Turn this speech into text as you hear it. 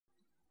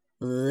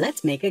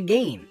Let's make a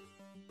game.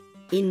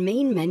 In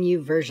main menu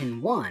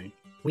version 1,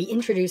 we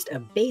introduced a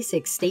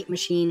basic state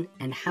machine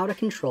and how to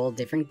control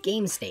different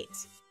game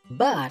states,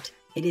 but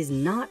it is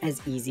not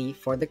as easy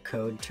for the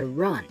code to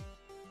run.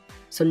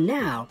 So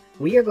now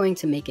we are going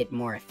to make it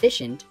more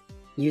efficient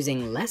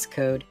using less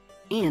code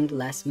and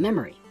less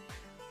memory.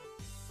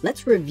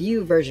 Let's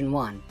review version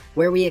 1,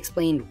 where we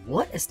explained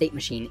what a state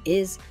machine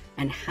is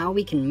and how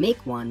we can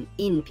make one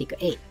in Pico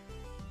 8.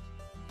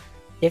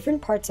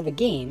 Different parts of a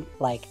game,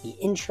 like the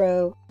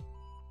intro,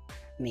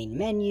 main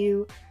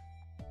menu,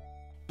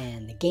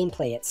 and the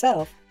gameplay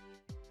itself,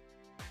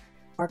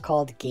 are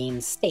called game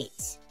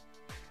states.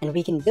 And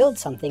we can build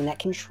something that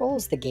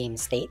controls the game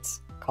states,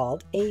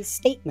 called a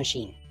state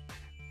machine.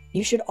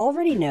 You should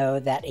already know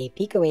that a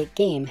Pico 8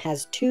 game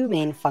has two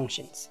main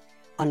functions,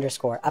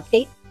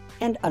 _update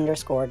and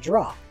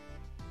 _draw.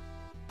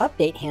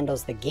 Update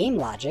handles the game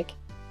logic,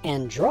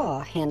 and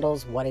draw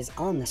handles what is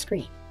on the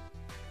screen.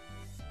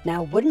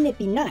 Now, wouldn't it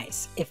be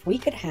nice if we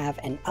could have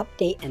an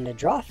update and a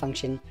draw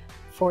function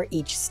for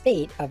each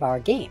state of our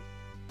game?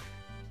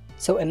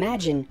 So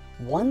imagine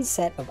one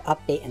set of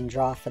update and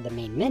draw for the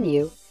main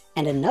menu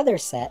and another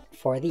set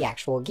for the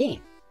actual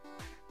game.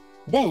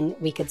 Then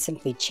we could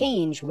simply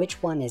change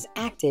which one is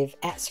active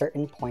at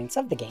certain points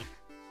of the game.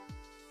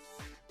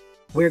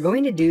 We're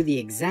going to do the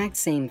exact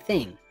same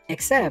thing,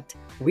 except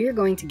we're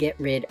going to get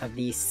rid of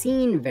the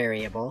scene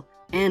variable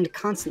and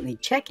constantly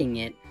checking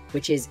it,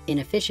 which is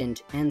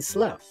inefficient and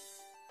slow.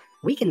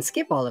 We can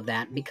skip all of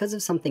that because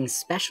of something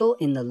special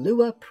in the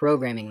Lua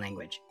programming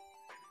language.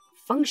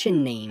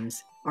 Function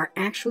names are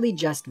actually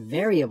just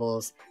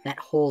variables that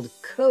hold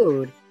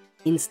code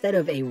instead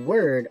of a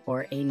word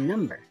or a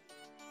number.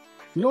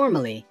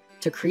 Normally,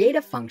 to create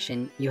a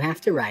function, you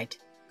have to write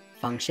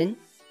function,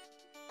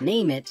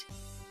 name it,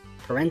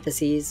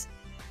 parentheses,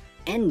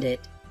 end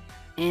it,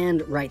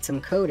 and write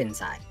some code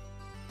inside.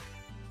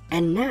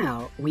 And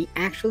now we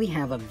actually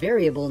have a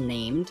variable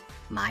named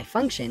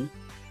myFunction,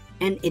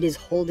 and it is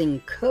holding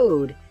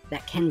code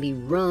that can be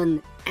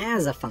run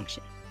as a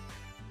function.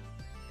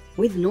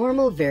 With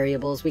normal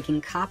variables, we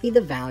can copy the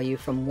value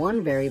from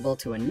one variable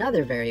to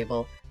another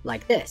variable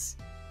like this.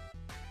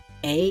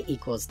 A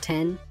equals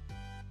 10,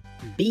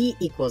 B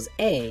equals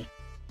A,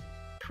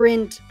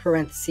 print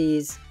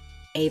parentheses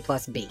A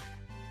plus B.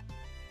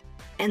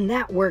 And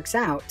that works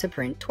out to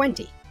print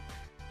 20.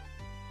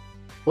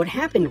 What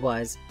happened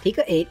was,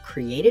 Pico 8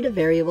 created a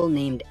variable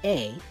named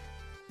A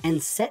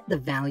and set the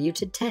value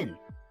to 10.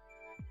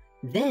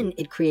 Then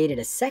it created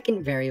a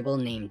second variable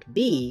named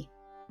B,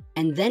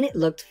 and then it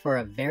looked for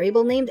a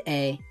variable named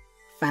A,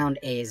 found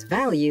A's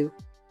value,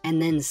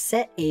 and then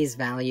set A's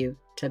value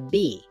to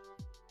B.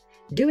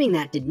 Doing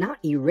that did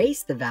not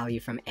erase the value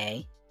from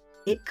A,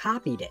 it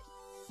copied it.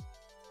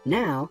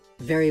 Now,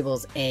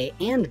 variables A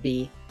and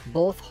B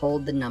both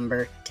hold the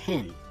number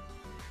 10.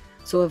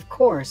 So of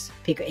course,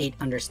 Pico 8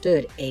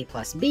 understood A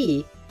plus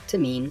B to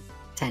mean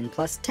 10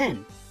 plus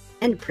 10,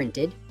 and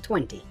printed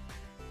 20.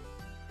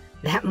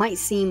 That might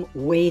seem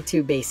way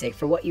too basic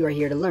for what you are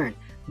here to learn,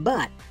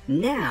 but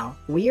now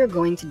we are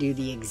going to do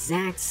the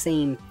exact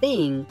same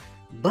thing,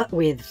 but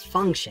with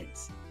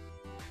functions.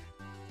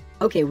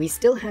 Okay, we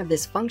still have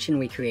this function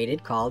we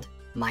created called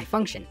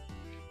myFunction,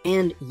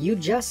 and you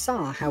just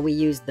saw how we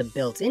used the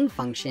built-in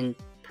function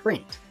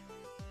print.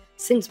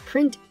 Since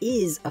print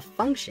is a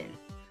function,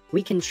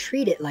 we can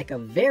treat it like a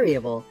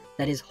variable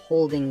that is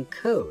holding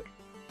code.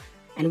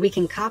 And we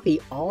can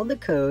copy all the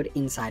code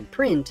inside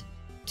print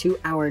to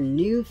our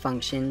new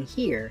function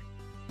here,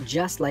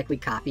 just like we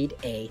copied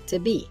A to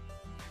B.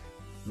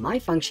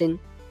 myFunction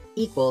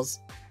equals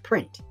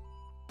print.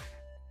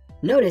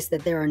 Notice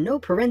that there are no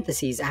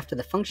parentheses after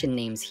the function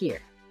names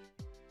here.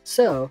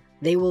 So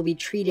they will be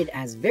treated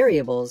as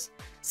variables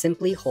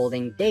simply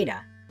holding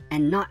data,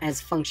 and not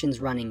as functions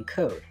running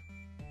code.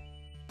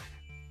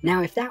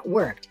 Now if that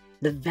worked,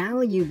 the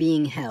value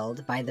being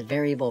held by the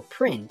variable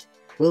print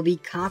will be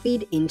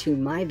copied into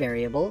my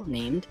variable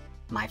named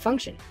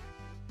myFunction.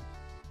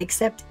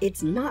 Except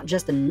it's not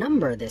just a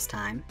number this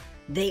time,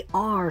 they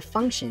are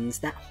functions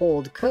that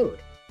hold code.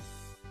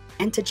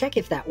 And to check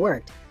if that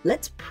worked,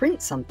 let's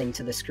print something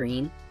to the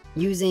screen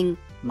using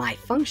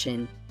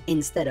myFunction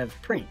instead of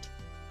print.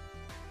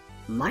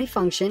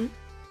 myFunction,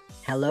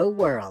 hello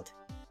world.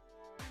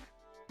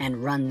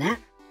 And run that.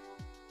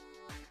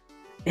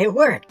 It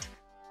worked!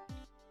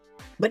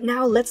 But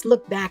now let's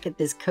look back at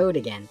this code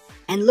again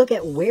and look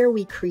at where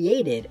we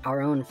created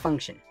our own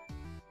function.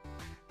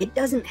 It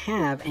doesn't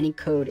have any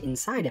code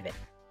inside of it.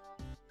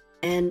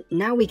 And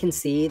now we can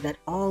see that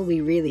all we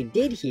really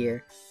did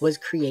here was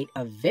create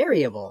a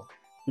variable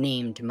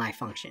named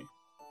myFunction.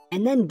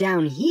 And then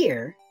down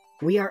here,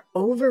 we are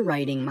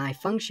overwriting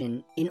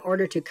myFunction in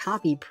order to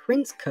copy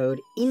print's code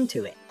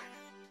into it.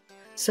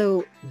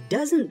 So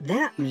doesn't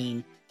that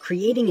mean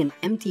creating an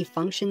empty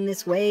function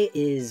this way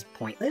is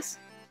pointless?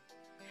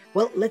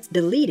 Well, let's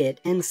delete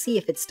it and see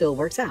if it still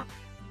works out.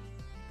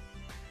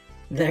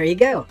 There you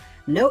go.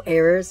 No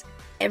errors.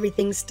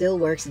 Everything still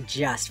works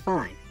just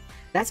fine.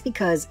 That's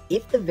because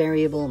if the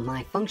variable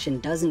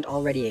myFunction doesn't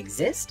already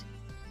exist,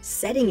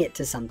 setting it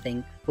to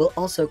something will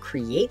also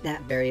create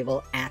that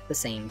variable at the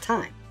same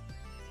time.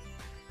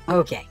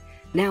 Okay,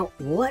 now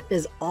what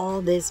does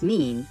all this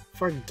mean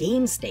for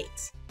game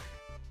states?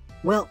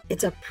 Well,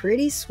 it's a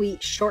pretty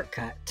sweet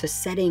shortcut to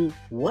setting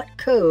what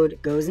code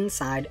goes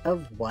inside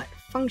of what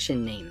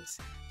function names.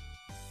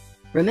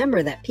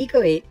 Remember that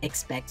Pico 8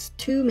 expects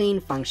two main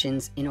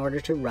functions in order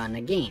to run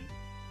a game: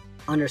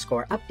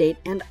 _update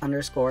and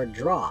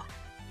 _draw.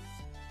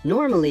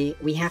 Normally,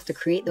 we have to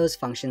create those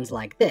functions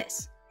like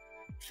this: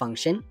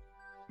 function,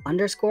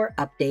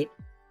 _update,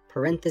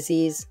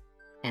 parentheses,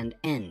 and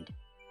end.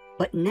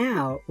 But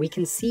now we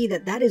can see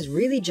that that is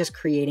really just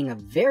creating a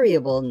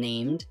variable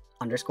named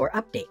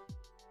 _update.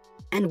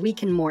 And we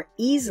can more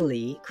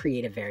easily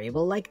create a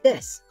variable like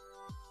this: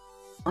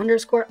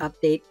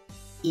 _update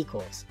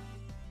equals.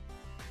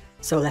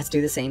 So let's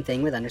do the same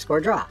thing with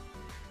 _draw.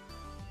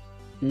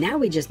 Now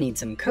we just need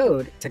some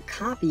code to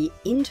copy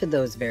into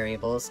those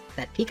variables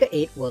that Pico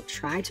 8 will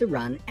try to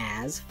run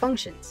as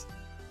functions.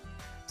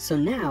 So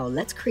now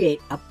let's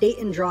create update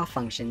and draw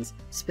functions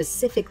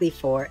specifically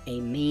for a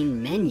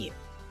main menu.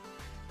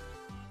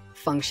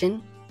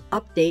 Function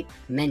update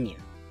menu.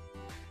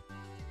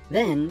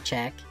 Then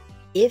check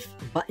if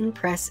button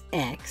press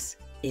X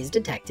is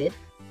detected,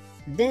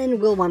 then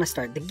we'll want to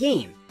start the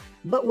game,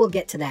 but we'll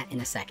get to that in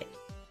a second.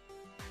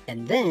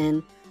 And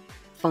then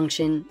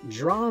function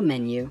draw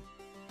menu,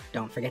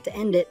 don't forget to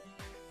end it,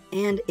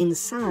 and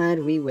inside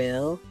we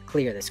will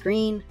clear the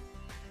screen,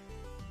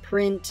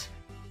 print,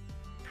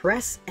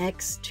 press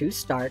X to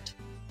start,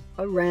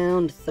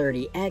 around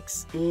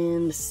 30X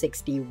and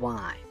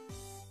 60Y.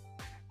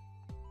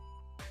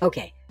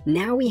 Okay,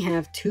 now we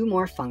have two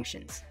more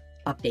functions,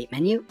 update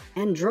menu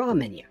and draw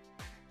menu,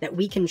 that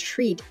we can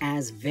treat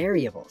as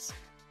variables.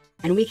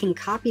 And we can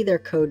copy their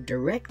code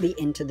directly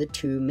into the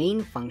two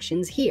main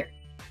functions here.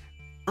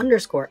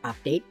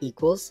 _update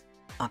equals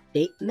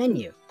update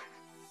menu,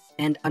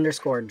 and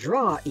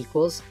 _draw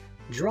equals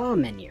draw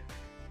menu.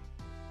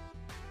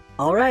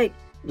 All right,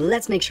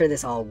 let's make sure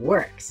this all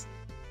works.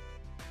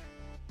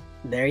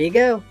 There you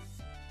go.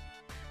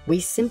 We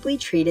simply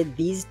treated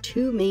these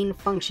two main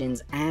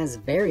functions as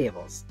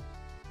variables,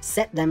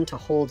 set them to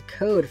hold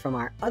code from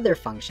our other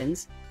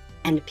functions,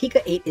 and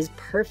Pico 8 is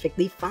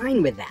perfectly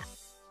fine with that.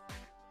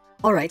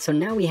 All right, so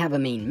now we have a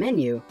main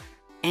menu,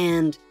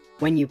 and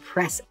when you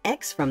press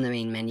X from the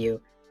main menu,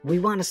 we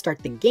want to start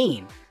the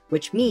game,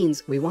 which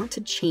means we want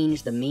to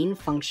change the main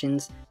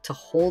functions to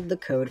hold the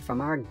code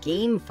from our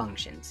game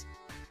functions.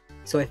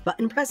 So if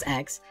button press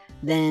X,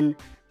 then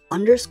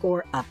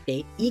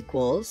 _update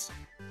equals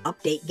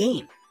update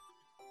game,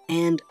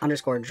 and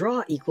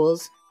 _draw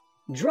equals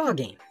draw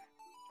game.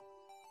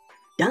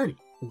 Done.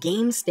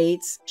 Game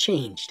states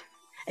changed.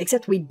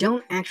 Except we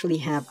don't actually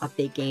have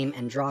update game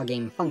and draw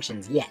game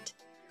functions yet.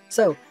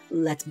 So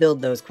let's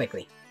build those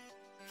quickly.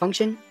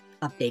 Function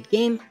update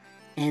game,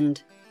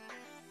 end.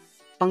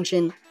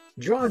 Function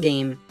draw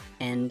game,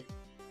 end.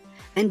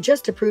 And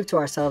just to prove to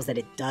ourselves that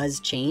it does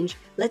change,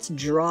 let's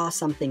draw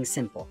something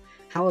simple.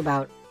 How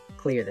about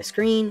clear the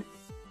screen,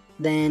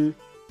 then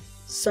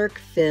circ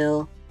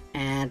fill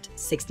at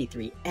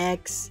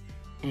 63x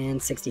and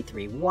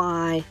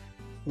 63y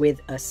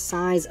with a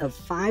size of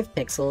 5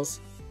 pixels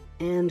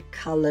and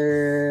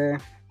color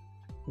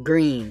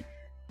green,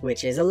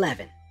 which is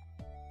 11.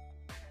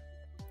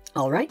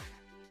 All right,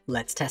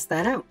 let's test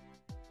that out.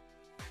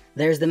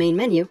 There's the main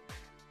menu,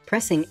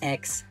 pressing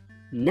X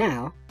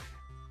now,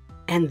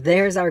 and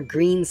there's our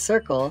green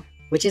circle,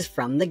 which is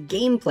from the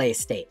gameplay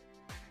state.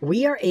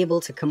 We are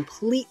able to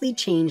completely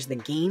change the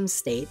game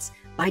states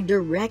by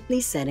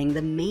directly setting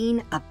the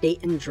main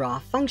update and draw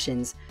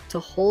functions to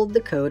hold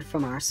the code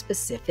from our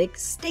specific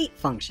state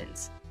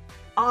functions.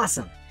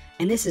 Awesome!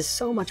 And this is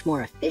so much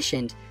more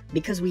efficient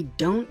because we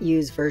don't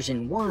use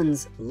version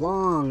 1's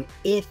long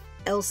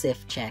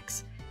if-else-if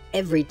checks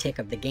every tick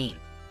of the game.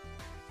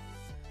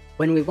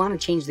 When we want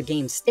to change the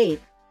game state,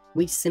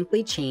 we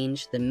simply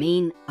change the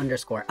main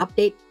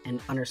 _update and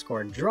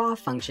 _draw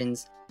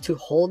functions to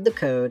hold the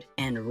code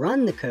and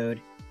run the code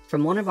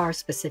from one of our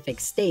specific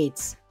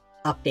states'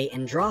 update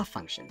and draw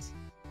functions.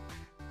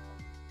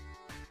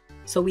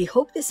 So we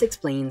hope this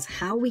explains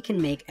how we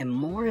can make a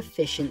more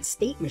efficient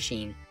state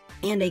machine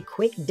and a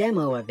quick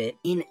demo of it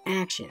in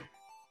action.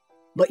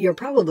 But you're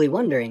probably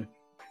wondering,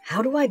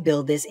 how do I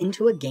build this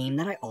into a game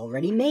that I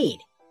already made?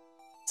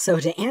 So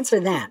to answer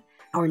that,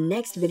 our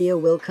next video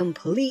will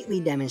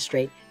completely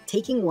demonstrate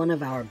taking one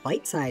of our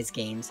bite-sized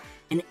games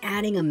and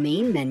adding a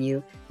main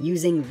menu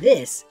using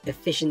this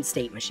efficient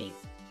state machine.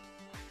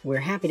 We're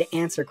happy to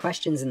answer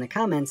questions in the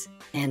comments,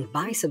 and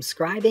by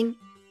subscribing,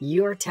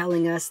 you're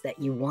telling us that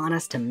you want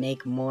us to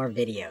make more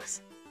videos.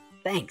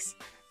 Thanks!